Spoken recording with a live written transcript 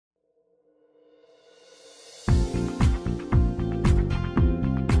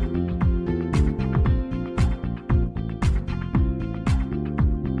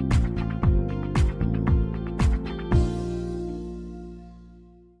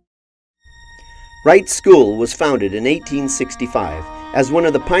Wright School was founded in 1865 as one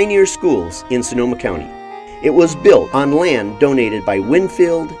of the pioneer schools in Sonoma County. It was built on land donated by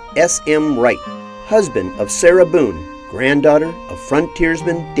Winfield S.M. Wright, husband of Sarah Boone, granddaughter of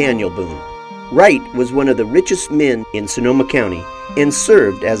frontiersman Daniel Boone. Wright was one of the richest men in Sonoma County and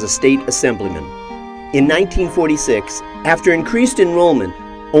served as a state assemblyman. In 1946, after increased enrollment,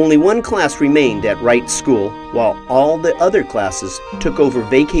 only one class remained at Wright School, while all the other classes took over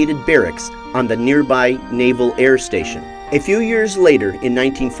vacated barracks on the nearby Naval Air Station. A few years later, in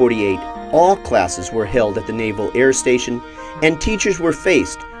 1948, all classes were held at the Naval Air Station, and teachers were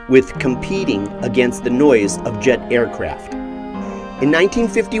faced with competing against the noise of jet aircraft. In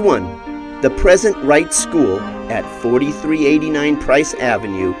 1951, the present Wright School at 4389 Price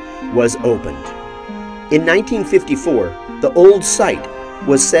Avenue was opened. In 1954, the old site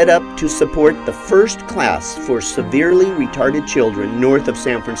was set up to support the first class for severely retarded children north of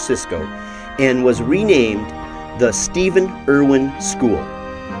San Francisco and was renamed the Stephen Irwin School.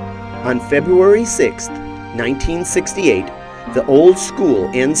 On February 6, 1968, the old school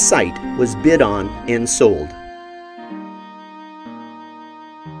and site was bid on and sold.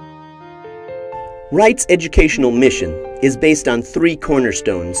 Wright's educational mission is based on three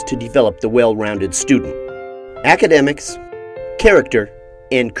cornerstones to develop the well-rounded student: academics, character,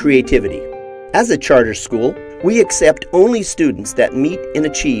 and creativity. As a charter school, we accept only students that meet and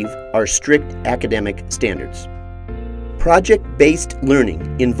achieve our strict academic standards. Project-based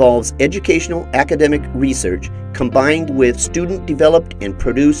learning involves educational academic research combined with student-developed and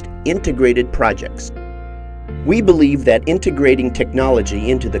produced integrated projects. We believe that integrating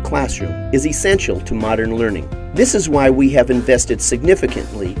technology into the classroom is essential to modern learning. This is why we have invested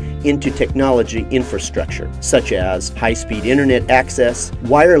significantly into technology infrastructure, such as high-speed internet access,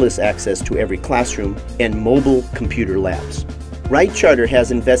 wireless access to every classroom, and mobile computer labs. Wright Charter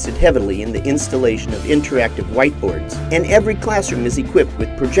has invested heavily in the installation of interactive whiteboards, and every classroom is equipped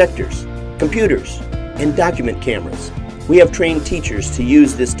with projectors, computers, and document cameras. We have trained teachers to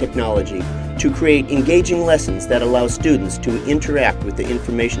use this technology to create engaging lessons that allow students to interact with the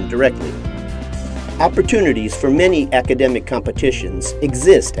information directly. Opportunities for many academic competitions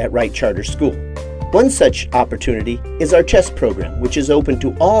exist at Wright Charter School. One such opportunity is our chess program, which is open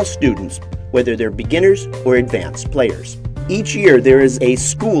to all students, whether they're beginners or advanced players. Each year there is a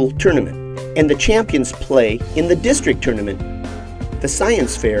school tournament, and the champions play in the district tournament. The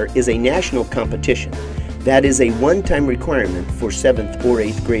science fair is a national competition that is a one-time requirement for 7th or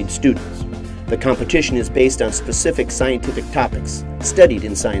 8th grade students. The competition is based on specific scientific topics studied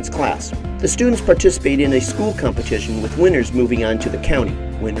in science class. The students participate in a school competition with winners moving on to the county.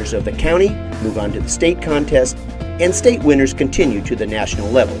 Winners of the county move on to the state contest, and state winners continue to the national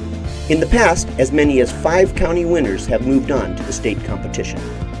level. In the past, as many as 5 county winners have moved on to the state competition.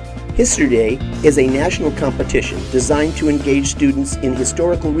 History Day is a national competition designed to engage students in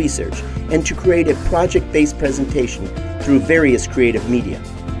historical research and to create a project-based presentation through various creative media.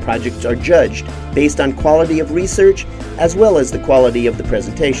 Projects are judged based on quality of research as well as the quality of the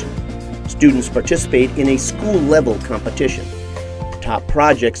presentation. Students participate in a school-level competition. The top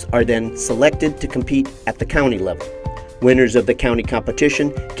projects are then selected to compete at the county level. Winners of the county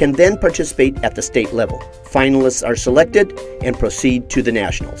competition can then participate at the state level. Finalists are selected and proceed to the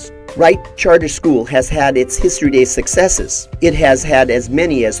nationals. Wright Charter School has had its History Day successes. It has had as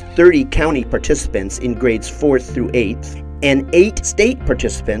many as 30 county participants in grades 4th through 8th, and 8 state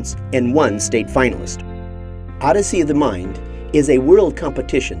participants and 1 state finalist. Odyssey of the Mind is a world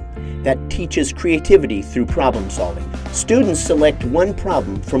competition that teaches creativity through problem solving. Students select one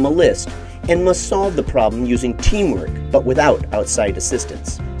problem from a list and must solve the problem using teamwork, but without outside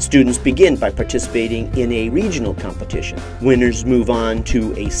assistance. Students begin by participating in a regional competition. Winners move on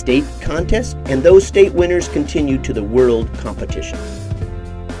to a state contest, and those state winners continue to the world competition.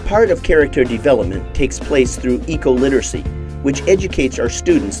 Part of character development takes place through eco-literacy, which educates our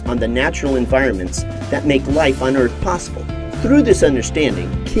students on the natural environments that make life on Earth possible. Through this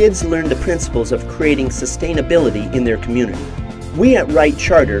understanding, kids learn the principles of creating sustainability in their community. We at Wright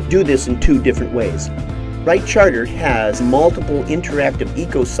Charter do this in 2 different ways. Wright Charter has multiple interactive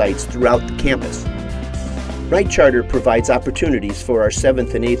eco-sites throughout the campus. Wright Charter provides opportunities for our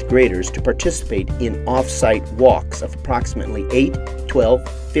 7th and 8th graders to participate in off-site walks of approximately 8,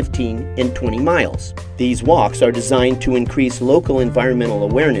 12, 15, and 20 miles. These walks are designed to increase local environmental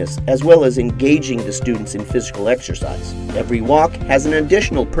awareness as well as engaging the students in physical exercise. Every walk has an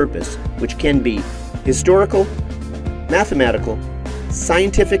additional purpose, which can be historical, mathematical,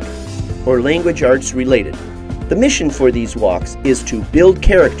 scientific, or language arts related. The mission for these walks is to build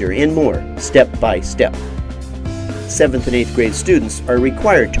character and more, step by step. 7th and 8th grade students are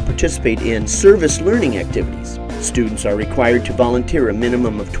required to participate in service learning activities. Students are required to volunteer a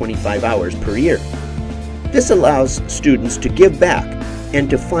minimum of 25 hours per year. This allows students to give back and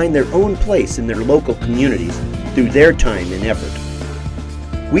to find their own place in their local communities through their time and effort.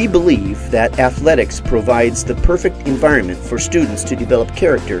 We believe that athletics provides the perfect environment for students to develop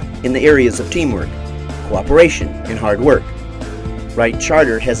character in the areas of teamwork, cooperation, and hard work. Wright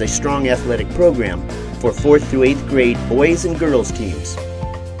Charter has a strong athletic program for 4th through 8th grade boys and girls teams.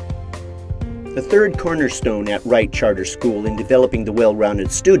 The third cornerstone at Wright Charter School in developing the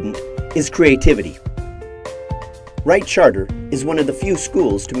well-rounded student is creativity. Wright Charter is one of the few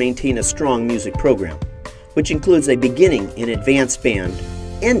schools to maintain a strong music program, which includes a beginning and advanced band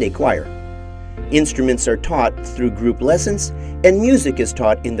and a choir. Instruments are taught through group lessons, and music is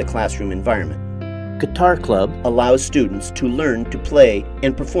taught in the classroom environment. Guitar Club allows students to learn to play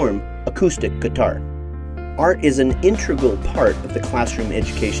and perform acoustic guitar. Art is an integral part of the classroom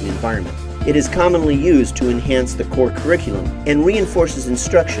education environment. It is commonly used to enhance the core curriculum and reinforces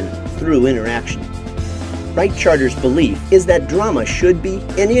instruction through interaction. Wright Charter's belief is that drama should be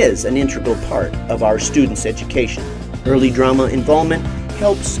and is an integral part of our students' education. Early drama involvement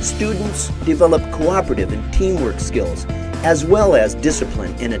helps students develop cooperative and teamwork skills, as well as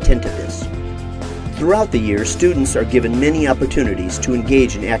discipline and attentiveness. Throughout the year, students are given many opportunities to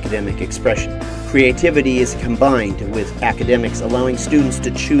engage in academic expression. Creativity is combined with academics, allowing students to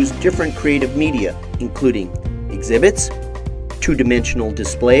choose different creative media, including exhibits, two-dimensional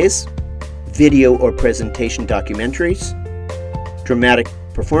displays, video or presentation documentaries, dramatic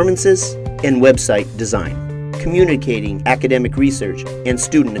performances, and website design, communicating academic research and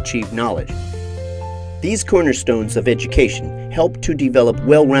student-achieved knowledge. These cornerstones of education help to develop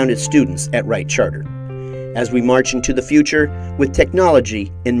well-rounded students at Wright Charter. As we march into the future with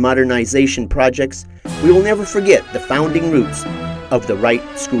technology and modernization projects, we will never forget the founding roots of the Wright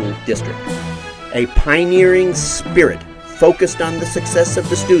School District. A pioneering spirit focused on the success of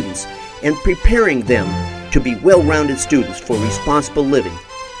the students and preparing them to be well-rounded students for responsible living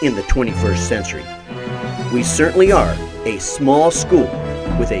in the 21st century. We certainly are a small school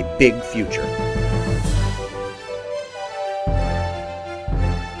with a big future.